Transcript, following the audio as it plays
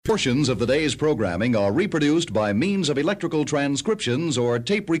Portions of the day's programming are reproduced by means of electrical transcriptions or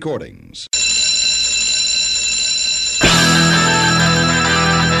tape recordings.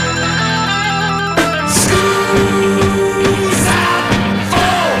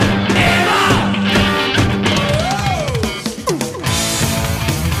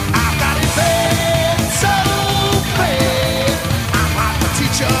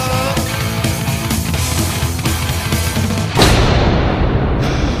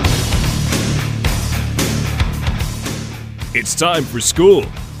 It's time for school.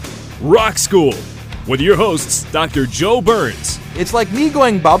 Rock School. With your hosts, Dr. Joe Burns. It's like me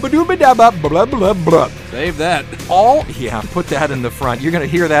going ba-ba-doo-ba-da-ba, blah, blah, blah. Save that. Put that in the front. You're going to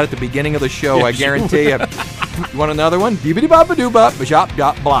hear that at the beginning of the show, I guarantee you. You want another one? Beep-a-dee-ba-ba-doo-ba,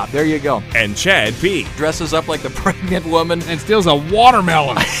 ba-shop-dop-blop. There you go. And Chad P. Dresses up like the pregnant woman. And steals a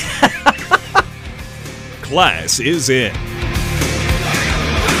watermelon. Class is in.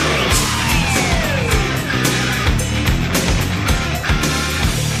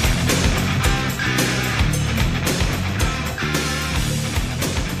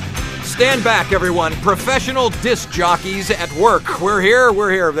 Stand back, everyone. Professional disc jockeys at work. We're here.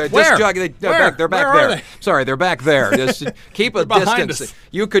 They're disc jockeys. They're back Where there. are they? Sorry, they're back there. Just keep a behind distance. us.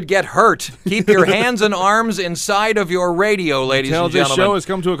 You could get hurt. Keep your hands and arms inside of your radio, ladies and This gentlemen. show has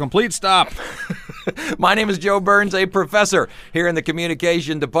come to a complete stop. My name is Joe Burns, a professor here in the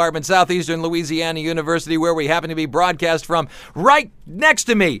Communication Department, Southeastern Louisiana University, where we happen to be broadcast from right next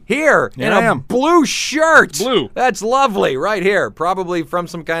to me here in I a am. blue shirt. Blue. That's lovely, right here. Probably from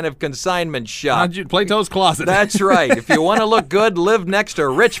some kind of consignment shop. Plato's Closet. That's right. If you want to look good, live next to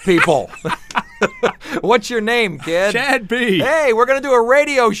rich people. What's your name, kid? Chad P. Hey, we're going to do a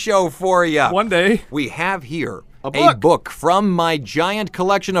radio show for you. One day. We have here A book. from my giant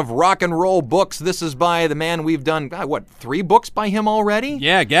collection of rock and roll books. This is by the man we've done, 3 books by him already?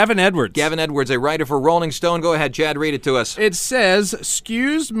 Yeah, Gavin Edwards. Gavin Edwards, a writer for Rolling Stone. Go ahead, Chad, read it to us. It says,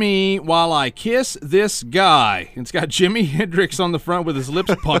 "Excuse me while I kiss this guy." It's got Jimi Hendrix on the front with his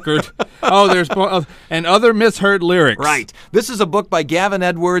lips puckered. And other misheard lyrics. Right. This is a book by Gavin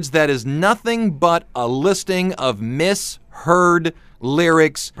Edwards that is nothing but a listing of misheard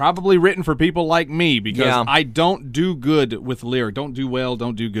lyrics. Probably written for people like me because Yeah. I don't do good with lyrics. Don't do well,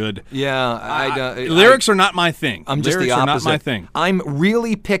 don't do good. Yeah, Lyrics are not my thing. I'm just lyrics the opposite. are not my thing. I'm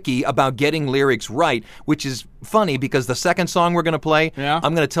really picky about getting lyrics right, which is funny because the second song we're going to play, Yeah.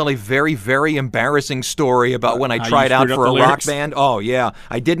 I'm going to tell a very, very embarrassing story about when I How you tried out screwed up for a the rock lyrics? band. Oh, yeah.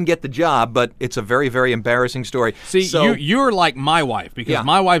 I didn't get the job, but it's a very, very embarrassing story. See, so, you're like my wife because Yeah.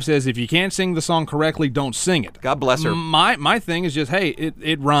 my wife says if you can't sing the song correctly, don't sing it. God bless her. My thing is just, hey,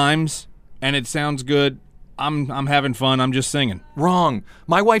 it rhymes and it sounds good. I'm having fun. I'm just singing. Wrong.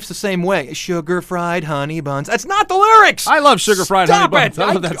 My wife's the same way. Sugar fried honey buns. That's not the lyrics. I love sugar fried honey Stop buns. it.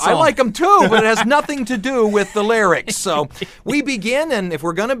 I love that I song. like them too, but it has nothing to do with the lyrics. So we begin, and if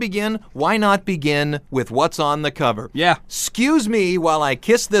we're going to begin, why not begin with what's on the cover? Yeah. Excuse me while I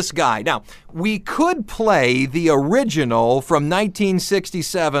kiss this guy. Now, we could play the original from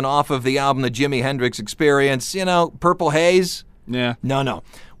 1967 off of the album The Jimi Hendrix Experience, Purple Haze. Yeah. No.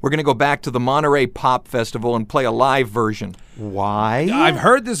 We're going to go back to the Monterey Pop Festival and play a live version. Why? I've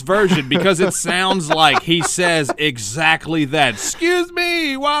heard this version because it sounds like he says exactly that. Excuse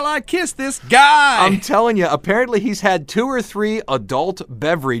me while I kiss this guy. I'm telling you, apparently he's had 2 or 3 adult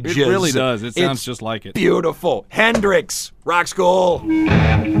beverages. It really does. It sounds It's just like it. beautiful. Hendrix, Rock School.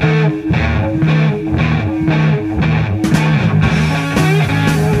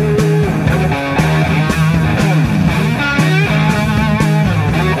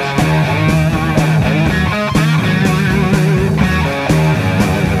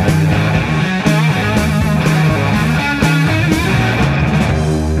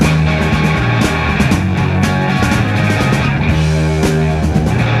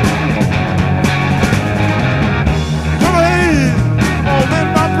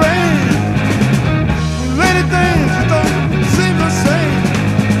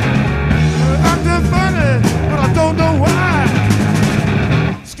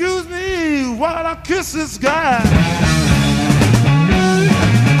 Kiss this guy.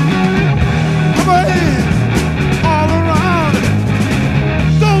 My head all around.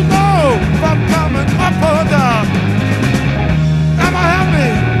 Don't know if I'm coming up or down. Am I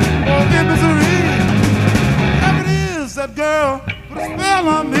happy or in misery? Whatever it is, that girl put a spell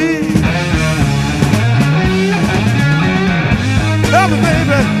on me. Help me,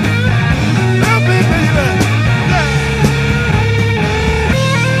 baby. Help me, baby.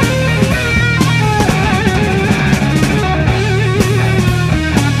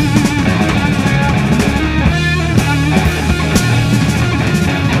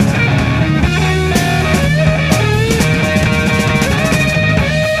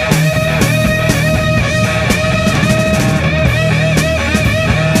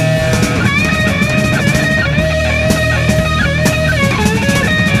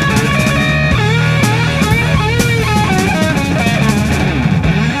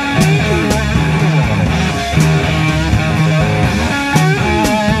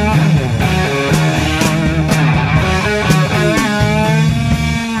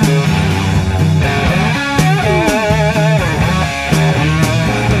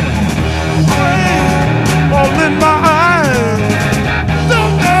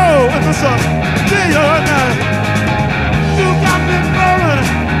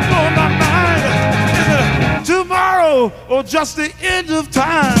 Oh, just the end of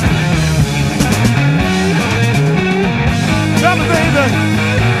time. Tell me, baby.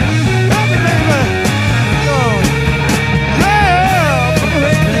 Tell me, baby. Oh, yeah,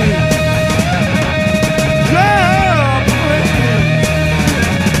 baby. Yeah, baby.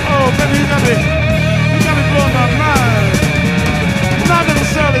 Oh, baby, you got me blowing my mind. Not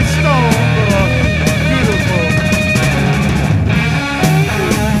necessarily stone, but beautiful.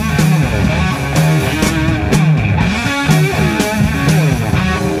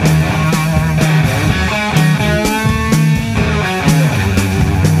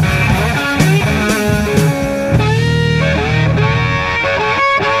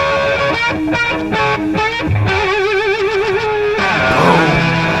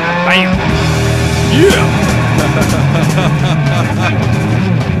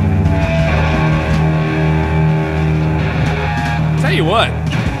 Tell you what.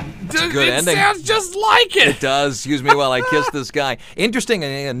 Good it ending. sounds just like it. It does. Excuse me while I kiss this guy.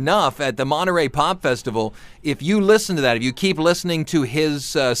 Interestingly enough, at the Monterey Pop Festival, if you listen to that, if you keep listening to his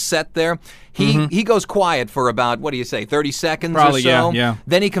set there, he goes quiet for about, what do you say, 30 seconds Probably, or so? yeah.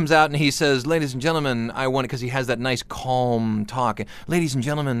 Then he comes out and he says, ladies and gentlemen, I want it, because he has that nice calm talk. Ladies and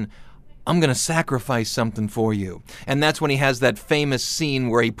gentlemen, I'm going to sacrifice something for you. And that's when he has that famous scene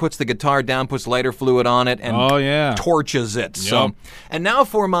where he puts the guitar down, puts lighter fluid on it, and torches it. So, and now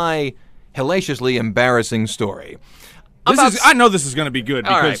for my hellaciously embarrassing story. I know this is going to be good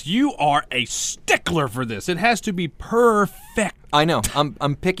because right. you are a stickler for this. It has to be perfect. I know.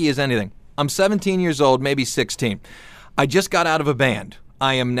 I'm picky as anything. I'm 17 years old, maybe 16. I just got out of a band.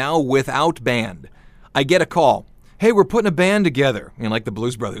 I am now without band. I get a call. Hey, we're putting a band together. You know, like the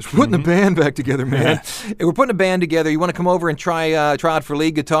Blues Brothers. We're putting a band back together, man. Hey, we're putting a band together. You want to come over and try out for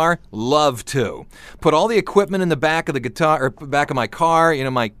lead guitar? Love to. Put all the equipment in the back of the guitar, or back of my car. You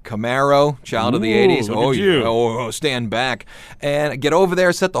know, my Camaro, child of the '80s. Look at you. Oh, stand back. And get over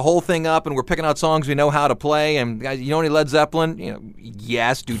there, set the whole thing up, and we're picking out songs we know how to play. And guys, you know any Led Zeppelin? You know,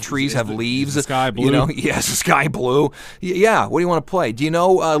 yes. Do trees have leaves? Is the sky blue? You know, yes, the sky blue. Yeah. What do you want to play? Do you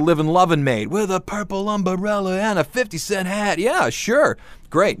know "Livin' Lovin' Maid" with a purple umbrella and a 50-cent hat? Yeah, sure.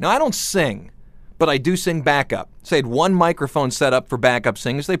 Great. Now, I don't sing, but I do sing backup. So I had one microphone set up for backup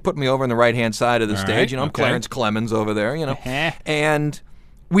singers. They put me over on the right-hand side of the stage. Right, You know, I'm okay. Clarence Clemens over there, you know. And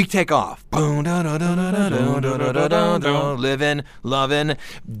we take off. Living, loving,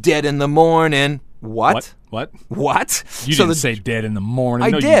 dead in the morning. What? What? You So didn't the- say dead in the morning. I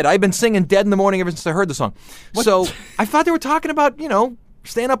No, did. I've been singing Dead in the Morning ever since I heard the song. So I thought they were talking about, you know,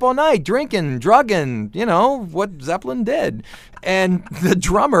 staying up all night, drinking, drugging, you know, what Zeppelin did. And the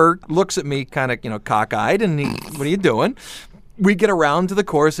drummer looks at me kind of, you know, cockeyed, and he, what are you doing? We get around to the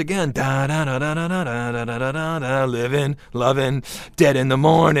chorus again. Da da da da da da da da da da da. Living, loving, dead in the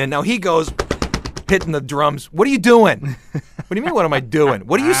morning. Now he goes hitting the drums. What are you doing? What do you mean? What am I doing?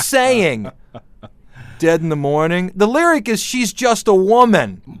 What are you saying? Dead in the morning. The lyric is "She's just a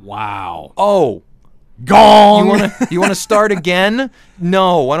woman." Wow. Oh. Gong. You want to start again?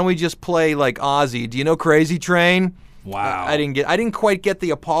 No. Why don't we just play like Ozzy? Do you know Crazy Train? Wow. I didn't quite get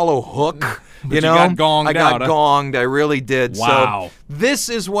the Apollo hook. But you know, got gonged I got out, huh? gonged. I really did. Wow. So this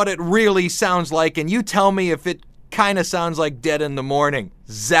is what it really sounds like, and you tell me if it kind of sounds like Dead in the Morning.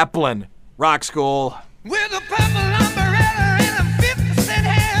 Zeppelin, Rock School. With a purple umbrella and a 50-cent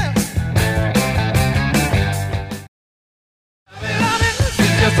hat.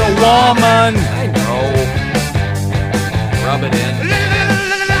 Just a woman. I know. Rub it in.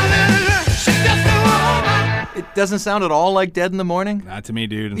 She's just a woman. It doesn't sound at all like Dead in the Morning. Not to me,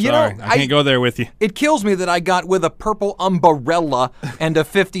 dude. I'm You know, sorry. I can't go there with you. It kills me that I got with a purple umbrella and a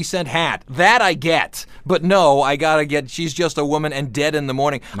 50-cent hat. That I get. But no, I gotta get She's Just a Woman and Dead in the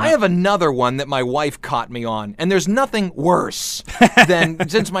Morning. I have another one that my wife caught me on. And there's nothing worse than,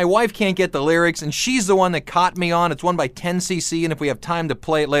 since my wife can't get the lyrics, and she's the one that caught me on. It's one by 10cc, and if we have time to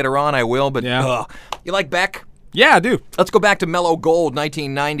play it later on, I will. But, Yeah. You like Beck? Yeah, I do. Let's go back to Mellow Gold,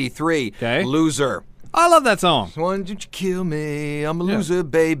 1993. Okay. Loser. I love that song. Why don't you kill me? I'm a loser,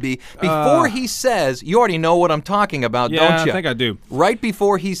 baby. Before he says, you already know what I'm talking about, Yeah, don't you? I think I do. Right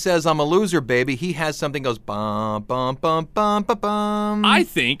before he says, I'm a loser, baby, he has something goes, bum, bum, bum, bum, bum, bum. I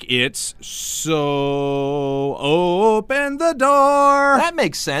think it's So Open the Door. That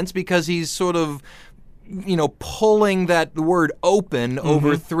makes sense because he's sort of, you know, pulling that word open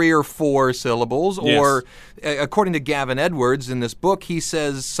over 3 or 4 syllables. Yes. Or, according to Gavin Edwards in this book, he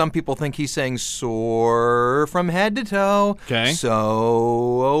says some people think he's saying sore from head to toe. Okay.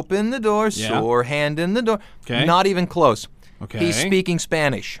 So open the door, Yeah. sore hand in the door. Okay. Not even close. Okay. He's speaking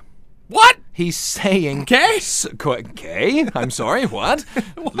Spanish. What? He's saying... ¿Qué? ¿Qué? I'm sorry, what?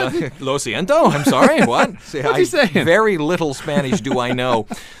 Lo siento, I'm sorry, what? See, What's he saying? Very little Spanish do I know.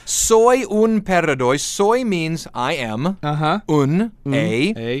 Soy un perdedor. Soy means I am. Uh-huh.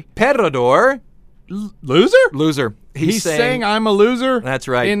 A. Perdedor. Loser? Loser. He's saying I'm a loser? That's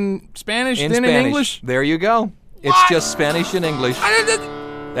right. In Spanish, In then Spanish. in English? There you go. It's just Spanish and English.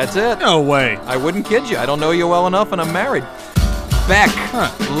 That's it. No way. I wouldn't kid you. I don't know you well enough, and I'm married. Beck,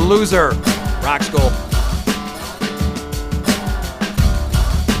 Loser, Rock School.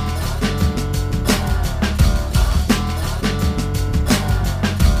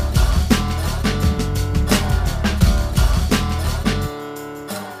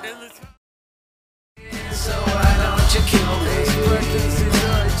 So why don't you kill me?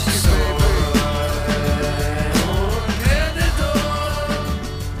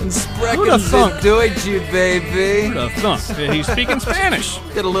 Sprechen Sie Deutsche, baby. Who'd have thunk? He's speaking Spanish.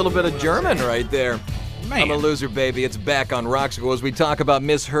 Did a little bit of German right there. Man. I'm a Loser, baby. It's back on Rock School as we talk about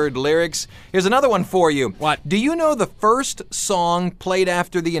misheard lyrics. Here's another one for you. What? Do you know the first song played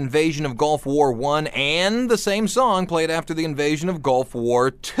after the invasion of Gulf War I and the same song played after the invasion of Gulf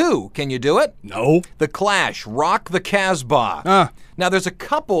War II? Can you do it? No. The Clash, Rock the Casbah. Now, there's a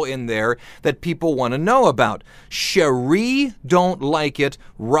couple in there that people want to know about. Cherie, Don't Like It,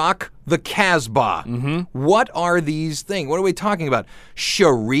 Rock the Casbah. What are these things? What are we talking about?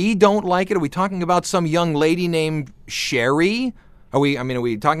 Cherie, Don't Like It? Are we talking about some young lady named Sherry? Are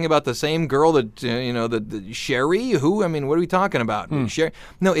we talking about the same girl that, the Sherry? Who? What are we talking about?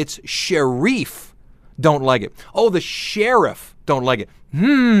 No, it's Sharif, Don't Like It. Oh, the sheriff, don't like it.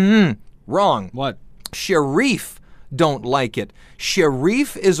 Wrong. What? Sharif, don't like it.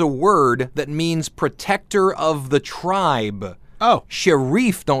 Sharif is a word that means protector of the tribe. Oh.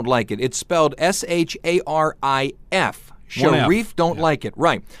 Sharif, don't like it. It's spelled Sharif. Sharif, don't like it.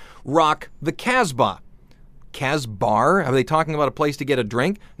 Right. Rock the Casbah. Casbar? Are they talking about a place to get a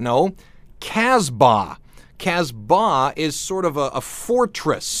drink? No. Casbah. Casbah is sort of a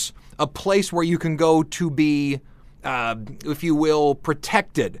fortress, a place where you can go to be, if you will,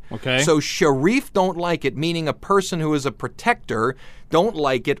 protected. Okay. So Sharif don't like it, meaning a person who is a protector, don't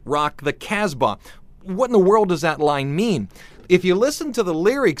like it, rock the Casbah. What in the world does that line mean? If you listen to the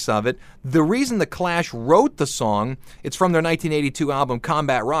lyrics of it, the reason the Clash wrote the song, it's from their 1982 album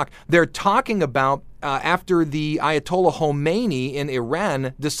Combat Rock. They're talking about after the Ayatollah Khomeini in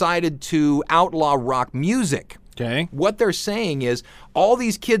Iran decided to outlaw rock music. Okay. What they're saying is all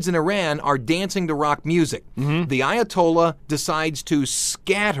these kids in Iran are dancing to rock music. The Ayatollah decides to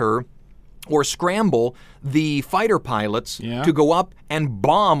scatter or scramble the fighter pilots to go up and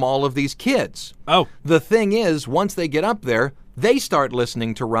bomb all of these kids. Oh. The thing is, once they get up there, they start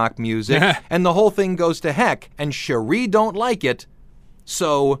listening to rock music, and the whole thing goes to heck, and Cherie don't like it,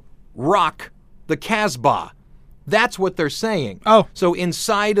 so rock the Casbah. That's what they're saying. Oh. So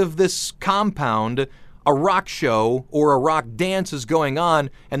inside of this compound, a rock show or a rock dance is going on,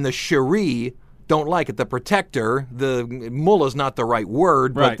 and the Cherie don't like it. The protector, the mullah's not the right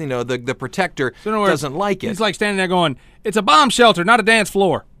word, Right. but the protector So in other words, doesn't like it. He's like standing there going, it's a bomb shelter, not a dance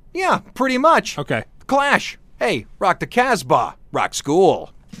floor. Yeah, pretty much. Okay. Clash. Hey, rock the Casbah. Rock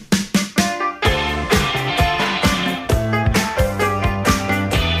School.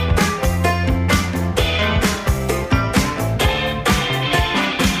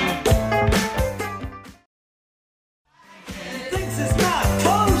 Thinks it's not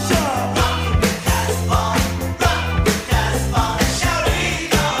kosher.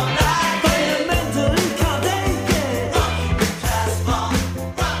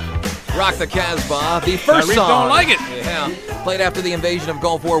 Rock the Casbah, the first Reef song. don't like it. Yeah. Played after the invasion of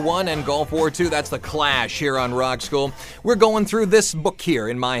Gulf War I and Gulf War II. That's the Clash here on Rock School. We're going through this book here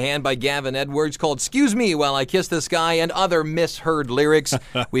in my hand by Gavin Edwards called Excuse Me While I Kiss This Guy and Other Misheard Lyrics.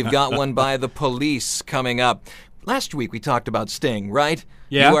 We've got one by The Police coming up. Last week we talked about Sting, right?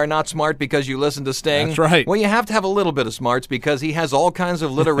 Yeah. You are not smart because you listen to Sting. That's right. Well, you have to have a little bit of smarts because he has all kinds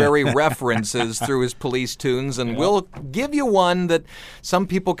of literary references through his Police tunes, and we'll give you one that some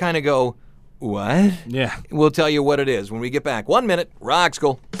people kind of go, what? Yeah. We'll tell you what it is when we get back. 1 minute, Rock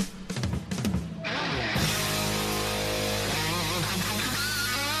School.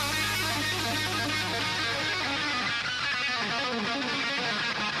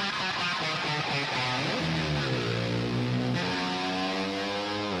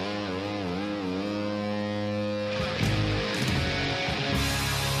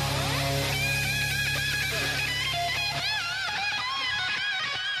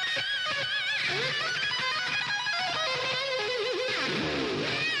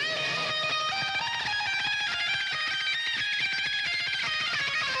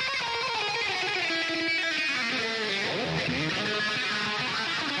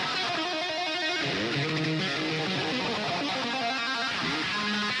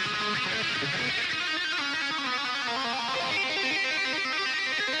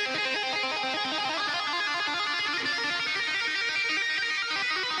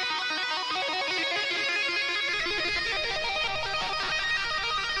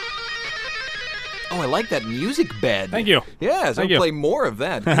 I like that music bed. Thank you. Yeah, so Thank you. play more of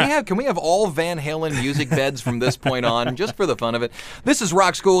that. Can we have all Van Halen music beds from this point on, just for the fun of it? This is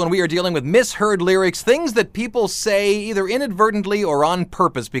Rock School, and we are dealing with misheard lyrics, things that people say either inadvertently or on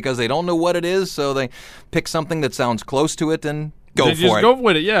purpose because they don't know what it is, so they pick something that sounds close to it and go for Just it. go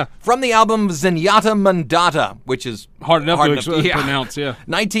with it, yeah. From the album Zenyatta Mandata, which is Hard enough to pronounce, yeah.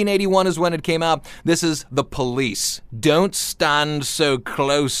 1981 is when it came out. This is The Police. Don't stand so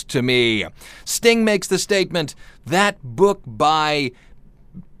close to me. Sting makes the statement, that book by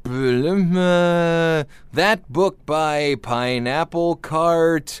Pineapple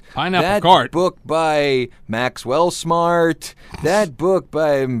Cart. Pineapple Cart. That book by Maxwell Smart. That book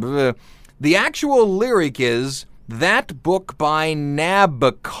by... The actual lyric is, that book by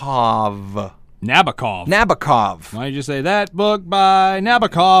Nabokov. Nabokov. Why did you say that book by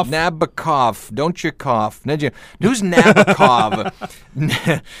Nabokov? Nabokov. Don't you cough. Who's Nabokov?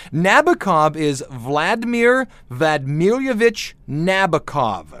 Nabokov is Vladimir Vladimirovich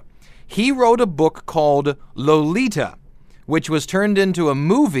Nabokov. He wrote a book called Lolita, which was turned into a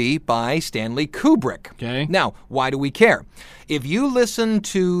movie by Stanley Kubrick. Okay. Now, why do we care? If you listen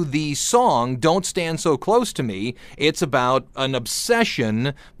to the song Don't Stand So Close to Me, it's about an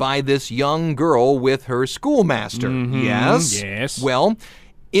obsession by this young girl with her schoolmaster. Yes? Yes. Well,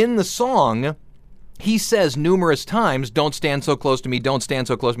 in the song, he says numerous times, don't stand so close to me, don't stand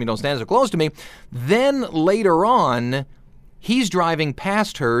so close to me, don't stand so close to me. Then later on, he's driving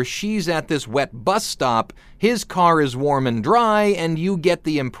past her, she's at this wet bus stop, his car is warm and dry, and you get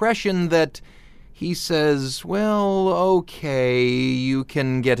the impression that he says, well, okay, you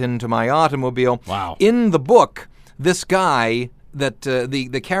can get into my automobile. Wow. In the book, this guy, that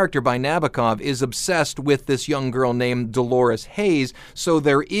the character by Nabokov, is obsessed with this young girl named Dolores Hayes, so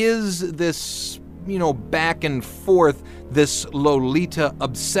there is this, back and forth, this Lolita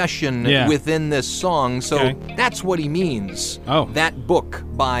obsession within this song. So that's what he means. Oh. That book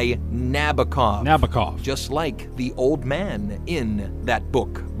by Nabokov. Nabokov. Just like the old man in that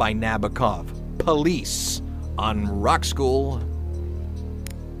book by Nabokov. Police on Rock School.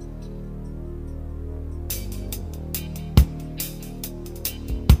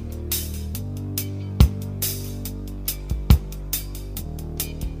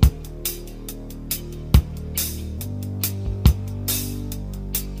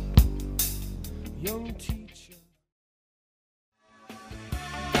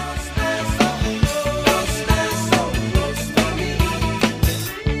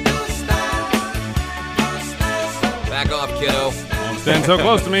 Back off, kiddo. Don't stand so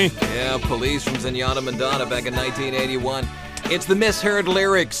close to me. Yeah, Police from Zenyatta Mandata back in 1981. It's the Misheard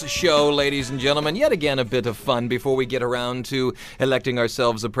Lyrics show, ladies and gentlemen. Yet again, a bit of fun before we get around to electing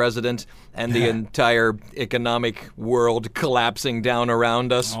ourselves a president and the entire economic world collapsing down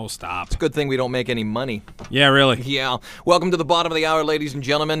around us. Oh, stop. It's a good thing we don't make any money. Yeah, really. Yeah. Welcome to the bottom of the hour, ladies and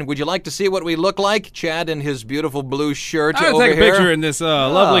gentlemen. Would you like to see what we look like? Chad in his beautiful blue shirt I'm over going to take a here. picture in this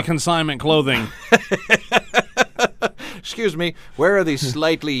lovely consignment clothing. Excuse me, where are these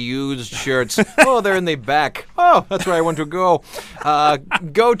slightly used shirts? Oh, they're in the back. Oh, that's where I want to go.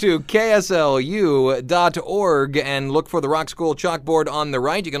 Go to kslu.org and look for the Rock School chalkboard on the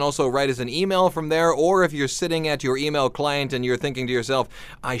right. You can also write us an email from there, or if you're sitting at your email client and you're thinking to yourself,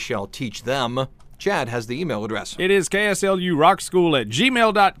 I shall teach them, Chad has the email address. It is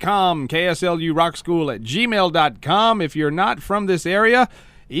kslurockschool@gmail.com, kslurockschool@gmail.com. If you're not from this area,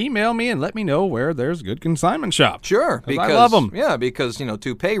 email me and let me know where there's a good consignment shop. Sure, because I love them. Yeah, because,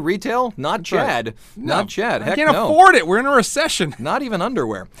 to pay retail, not Chad. Right. Not Chad. Heck I can't no. afford it. We're in a recession. Not even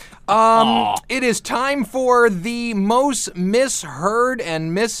underwear. It is time for the most misheard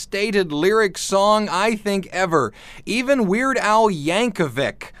and misstated lyric song I think ever. Even Weird Al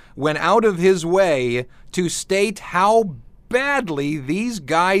Yankovic went out of his way to state how badly these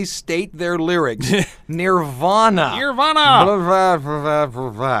guys state their lyrics. Nirvana.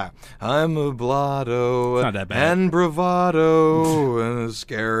 I'm a blotto not that bad. and bravado and a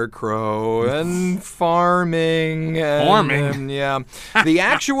scarecrow and farming. Farming? Yeah. The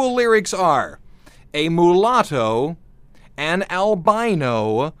actual lyrics are a mulatto, an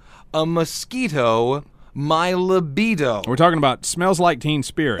albino, a mosquito, my libido. We're talking about Smells Like Teen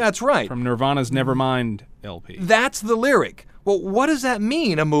Spirit. That's right. From Nirvana's Nevermind LP. That's the lyric. Well, what does that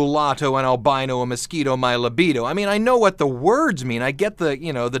mean, a mulatto, an albino, a mosquito, my libido? I mean, I know what the words mean. I get the,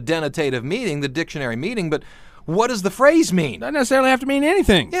 the denotative meaning, the dictionary meaning, but what does the phrase mean? Doesn't necessarily have to mean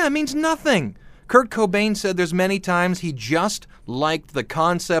anything. Yeah, it means nothing. Kurt Cobain said there's many times he just liked the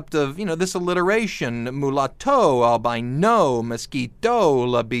concept of, this alliteration, mulatto, albino, mosquito,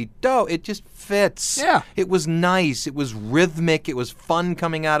 libido. It just fits. Yeah. It was nice. It was rhythmic. It was fun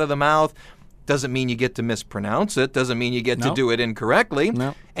coming out of the mouth. Doesn't mean you get to mispronounce it. Doesn't mean you get to No. do it incorrectly.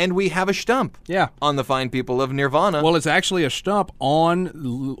 No. And we have a stump Yeah. on the fine people of Nirvana. Well, it's actually a stump on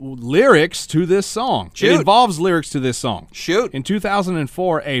lyrics to this song. Shoot. It involves lyrics to this song. Shoot. In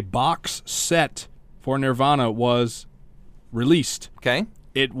 2004, a box set for Nirvana was released. Okay.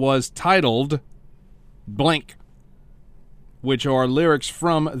 It was titled Blank, which are lyrics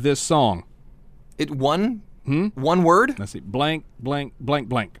from this song. One word? Let's see. Blank, blank, blank,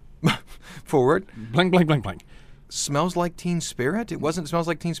 blank. Forward. Blank, blank, blank, blank. Smells Like Teen Spirit? It wasn't Smells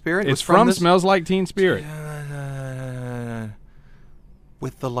Like Teen Spirit? It It's was from this? Smells Like Teen Spirit.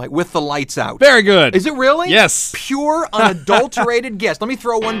 With the lights out. Very good. Is it really? Yes. Pure, unadulterated guess. Let me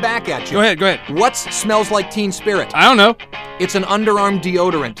throw one back at you. Go ahead. What smells like Teen Spirit? I don't know. It's an underarm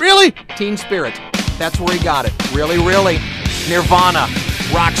deodorant. Really? Teen Spirit. That's where he got it. Really, really. Nirvana.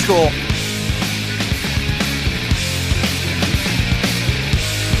 Rock School.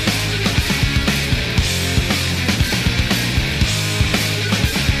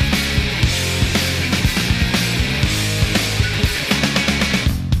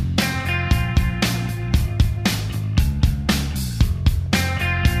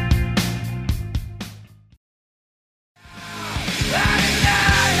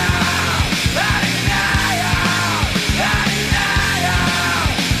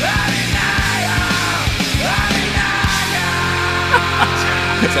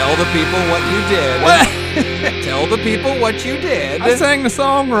 Tell the people what you did. What? Tell the people what you did. I sang the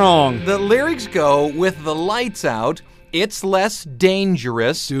song wrong. The lyrics go, with the lights out, it's less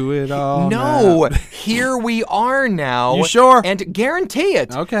dangerous. Do it all No, now. here we are now. You sure? And guarantee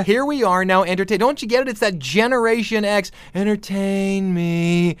it. Okay. Here we are now, entertain. Don't you get it? It's that Generation X. Entertain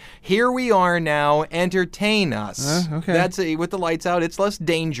me. Here we are now, entertain us. Okay. That's it. With the lights out, it's less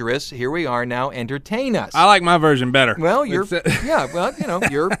dangerous. Here we are now, entertain us. I like my version better. Well, you're It's-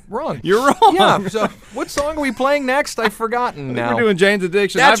 you're wrong. You're wrong. Yeah. So, what song are we playing next? I've forgotten now. We're doing Jane's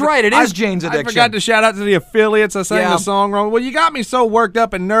Addiction. That's right, it is Jane's I Addiction. forgot to shout out to the affiliates. I sang Yeah. the song wrong. Well, you got me so worked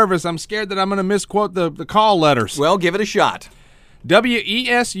up and nervous. I'm scared that I'm going to misquote the call letters. Well, give it a shot.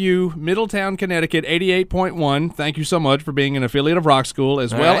 WESU, Middletown, Connecticut, 88.1. Thank you so much for being an affiliate of Rock School,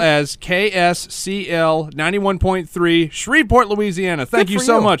 as well right. as KSCL 91.3, Shreveport, Louisiana. Thank Good you for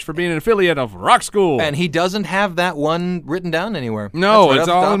so you. much for being an affiliate of Rock School. And he doesn't have that one written down anywhere. No, That's right it's off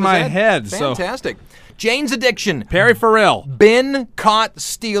the all top in of my his head, so- Fantastic. Jane's Addiction. Perry Farrell. Been caught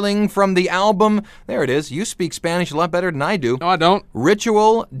stealing from the album. There it is. You speak Spanish a lot better than I do. No, I don't.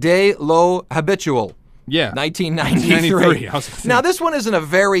 Ritual de lo Habitual. Yeah. 1993. I was- Now, this one isn't a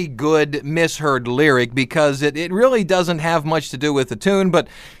very good misheard lyric because it really doesn't have much to do with the tune, but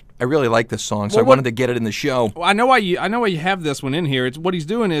I really like this song, so Well, I wanted to get it in the show. Well, I know why you have this one in here. It's what he's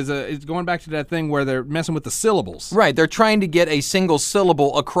doing is going back to that thing where they're messing with the syllables. Right, they're trying to get a single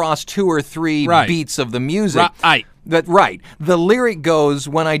syllable across 2 or 3 Right. beats of the music. Right. Right. The lyric goes,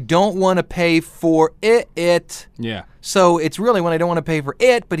 when I don't want to pay for it. Yeah. So it's really when I don't want to pay for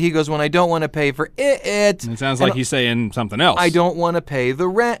it, but he goes, when I don't want to pay for it. It sounds like he's saying something else. I don't want to pay the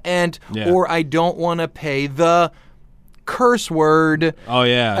rent, Yeah. or I don't want to pay the curse word. Oh,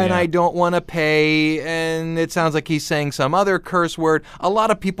 yeah. And yeah. I don't want to pay, and it sounds like he's saying some other curse word. A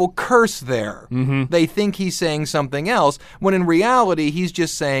lot of people curse there. Mm-hmm. They think he's saying something else, when in reality, he's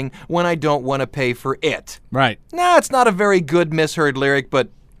just saying, when I don't want to pay for it. Right. Nah, it's not a very good misheard lyric, but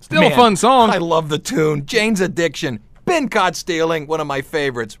Still a man, fun song. I love the tune. Jane's Addiction. Been caught stealing. One of my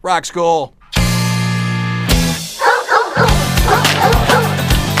favorites. Rock School.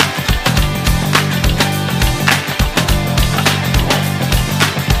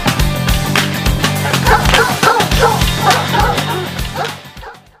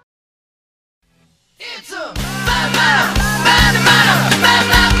 It's a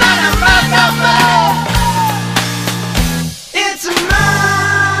It's a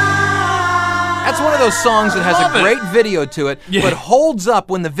That's one of those songs that has Love a it. great video to it, Yeah. but holds up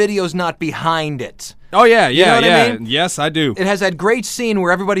when the video's not behind it. Oh, yeah, yeah, know what I yeah. mean? Yes, I do. It has that great scene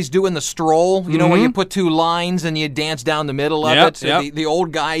where everybody's doing the stroll, you know, where you put 2 lines and you dance down the middle of Yep, it. yep. The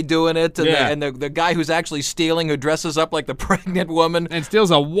old guy doing it, and, Yeah. the guy who's actually stealing, who dresses up like the pregnant woman. And steals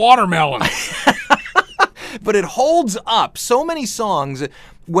a watermelon. But it holds up. So many songs,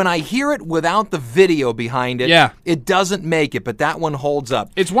 when I hear it without the video behind it, Yeah. it doesn't make it, but that one holds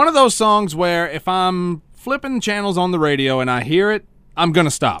up. It's one of those songs where if I'm flipping channels on the radio and I hear it, I'm going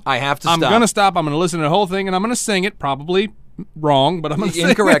to stop. I have to I'm stop. going to stop. I'm going to listen to the whole thing, and I'm going to sing it probably wrong, but I'm going to say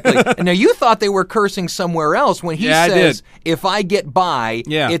incorrectly. And now you thought they were cursing somewhere else when he Yeah, I says, did. "If I get by,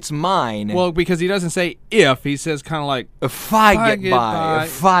 Yeah. it's mine." Well, because he doesn't say if, he says kind of like, if I get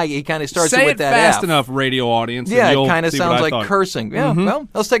by, he kind of starts say it with it that fast F. enough, radio audience. and Yeah, you'll it kind of see what sounds I like thought. cursing. Yeah, well,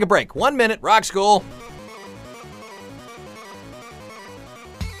 let's take a break. 1 minute, Rock School.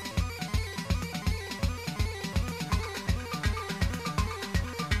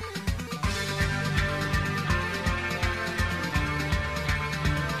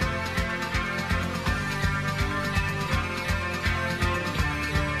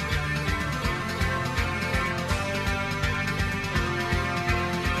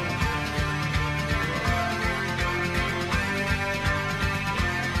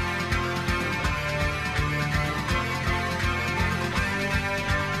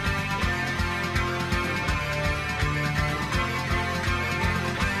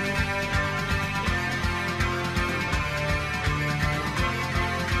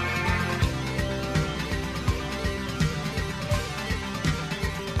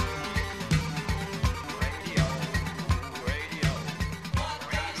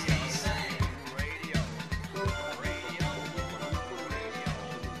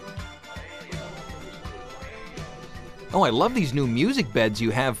 Oh, I love these new music beds you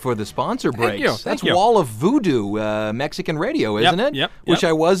have for the sponsor breaks. you, thank That's you. Wall of Voodoo, Mexican radio, isn't it? yep, Wish yep.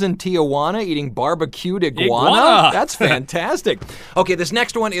 I was in Tijuana eating barbecued iguana. Iguana. That's fantastic. Okay, this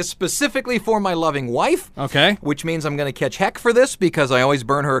next one is specifically for my loving wife. Okay. Which means I'm going to catch heck for this because I always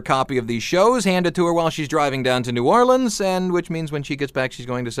burn her a copy of these shows, hand it to her while she's driving down to New Orleans, and which means when she gets back, she's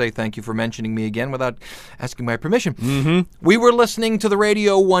going to say thank you for mentioning me again without asking my permission. Mm-hmm. We were listening to the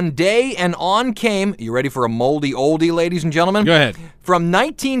radio one day, and on came, you ready for a moldy oldie, ladies and gentlemen? Go ahead. From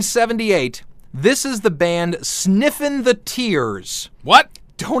 1978, this is the band Sniffin' the Tears. What?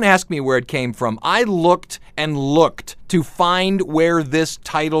 Don't ask me where it came from. I looked and looked to find where this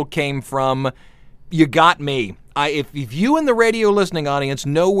title came from. You got me. If you in the radio listening audience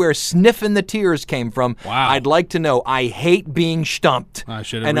know where Sniffin' the Tears came from, Wow. I'd like to know. I hate being stumped. I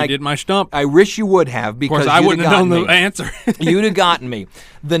should have And redid my stump. I wish you would have Of because course, I you'd wouldn't have gotten known the me. answer. You'd have gotten me.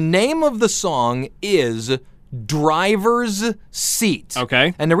 The name of the song is Driver's Seat.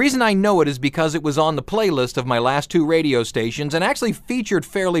 Okay. And the reason I know it is because it was on the playlist of my last two radio stations and actually featured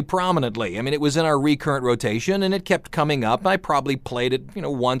fairly prominently. I mean, it was in our recurrent rotation and it kept coming up. I probably played it,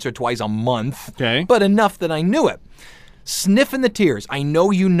 once or twice a month. Okay. But enough that I knew it. Sniffin' the Tears. I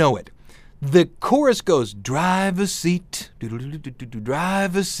know you know it. The chorus goes, driver's seat, do-do-do-do-do-do,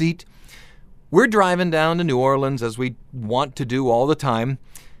 driver's seat. We're driving down to New Orleans as we want to do all the time.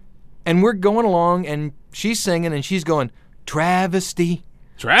 And we're going along, and she's singing, and she's going, travesty.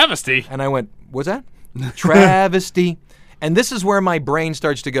 Travesty. And I went, what's that? Travesty. And this is where my brain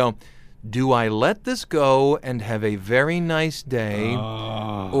starts to go, do I let this go and have a very nice day,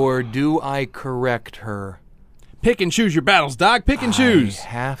 or do I correct her? Pick and choose your battles, Doc. Pick and choose. I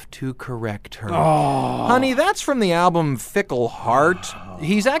have to correct her. Honey, that's from the album Fickle Heart.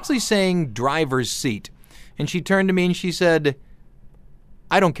 He's actually saying driver's seat. And she turned to me and she said,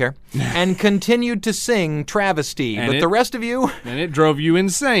 I don't care, and continued to sing Travesty. And But it- the rest of you, And it drove you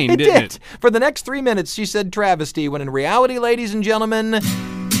insane, it didn't did. it? For the next 3 minutes, she said Travesty, when in reality, ladies and gentlemen,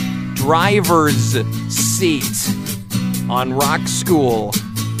 Driver's Seat on Rock School.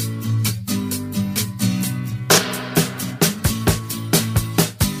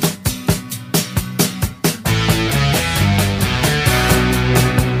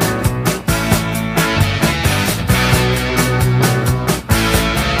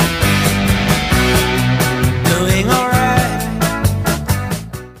 Doing alright.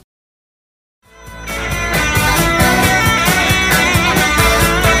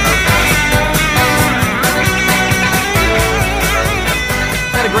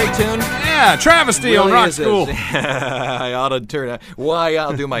 That a great tune? Yeah, travesty on Really Rock is it? School. I ought to turn out. Why,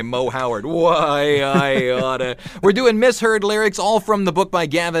 I'll do my Mo Howard. Why, I ought to. We're doing Misheard lyrics, all from the book by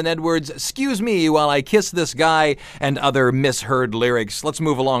Gavin Edwards. Excuse me while I kiss this guy, and other Misheard lyrics. Let's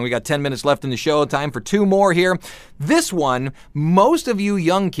move along. We got 10 minutes left in the show. Time for two more here. This one, most of you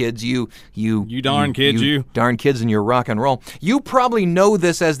young kids, you darn kids, you. darn kids in your rock and roll, you probably know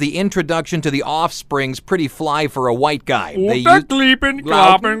this as the introduction to the Offspring's Pretty Fly for a White Guy. They Oopin', used- cleepin',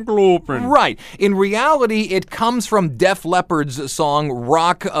 Loud- cloppin', cloopin'. Right. In reality, it comes from Def Leppard's song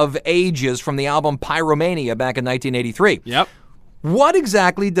Rock of Ages from the album Pyromania back in 1983. Yep. What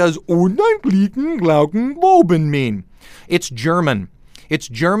exactly does Unendlichen Glauben Woben mean? It's German. It's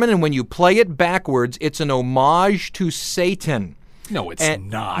German, and when you play it backwards, it's an homage to Satan. No, it's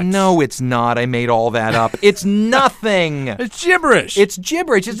not. No, it's not. I made all that up. It's nothing. It's gibberish. It's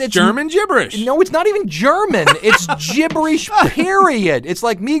gibberish. It's German gibberish. No, it's not even German. It's gibberish, period. It's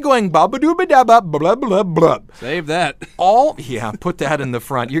like me going ba-ba-doo-ba-da-ba, blah, blah, blah. Save that. Yeah, put that in the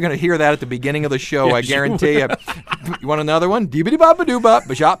front. You're going to hear that at the beginning of the show, Yes, I guarantee you. You want another one? Dee-ba-dee-ba-ba-doo-ba,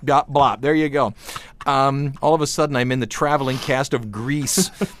 ba-shop, dop, blop. There you go. All of a sudden, I'm in the traveling cast of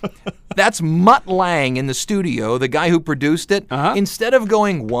Grease. That's Mutt Lang in the studio, the guy who produced it. Instead of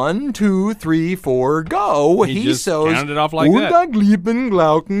going 1, 2, 3, 4, go, He he just sows counted it off like that. Glieben,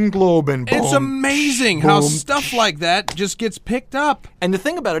 Glauken, Globen. It's Boom. amazing how boom. stuff like that just gets picked up. And the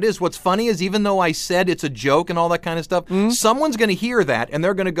thing about it is, what's funny is even though I said it's a joke and all that kind of stuff, someone's going to hear that and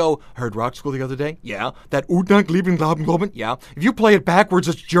they're going to go, heard Rock School the other day? Yeah. That Udang, Lieben, Glauben, Globen? Yeah. If you play it backwards,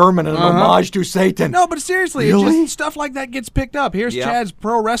 it's German and an homage to Satan. No, but seriously, Really? stuff like that gets picked up. Here's Yeah. Chad's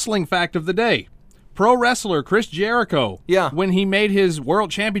pro wrestling fact of the day. Pro wrestler Chris Jericho, when he made his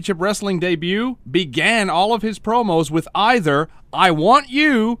World Championship Wrestling debut, began all of his promos with either, I want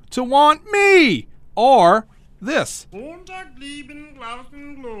you to want me, or this. Montag, lieben,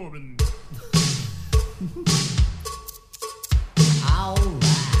 Glauben, Globen.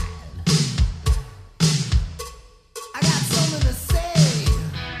 I got something to say.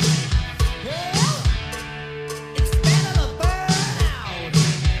 Yeah, it's better to burn out.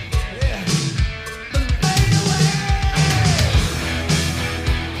 Yeah, than fade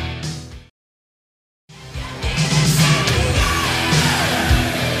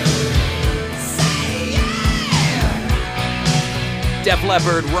Def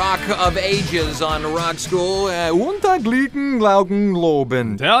Leppard, Rock of Ages on Rock School. Untag liegen, Glauben,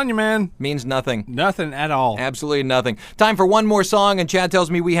 Globen. Telling you, man. Means nothing. Nothing at all. Absolutely nothing. Time for one more song, and Chad tells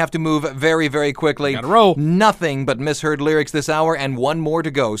me we have to move very, very quickly. Gotta roll. Nothing but misheard lyrics this hour, and one more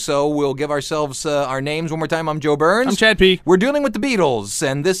to go. So we'll give ourselves our names one more time. I'm Joe Burns. I'm Chad P. We're dealing with the Beatles,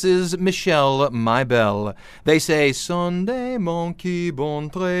 and this is Michelle, My Belle. They say, Sunday monkey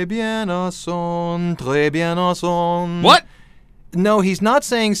bon très bien à son. What? No, he's not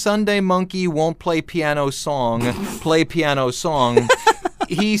saying Sunday monkey won't play piano song.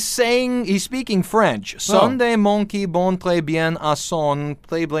 He's speaking French. Sunday monkey bon très bien à son,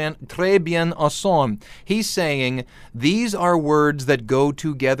 très bien à son. He's saying these are words that go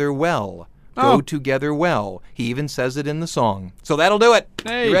together well. Go together well. He even says it in the song. So that'll do it.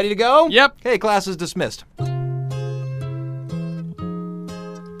 Hey. You ready to go? Yep. Okay, class is dismissed.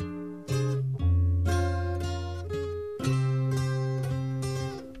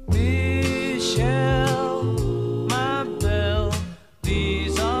 Michelle.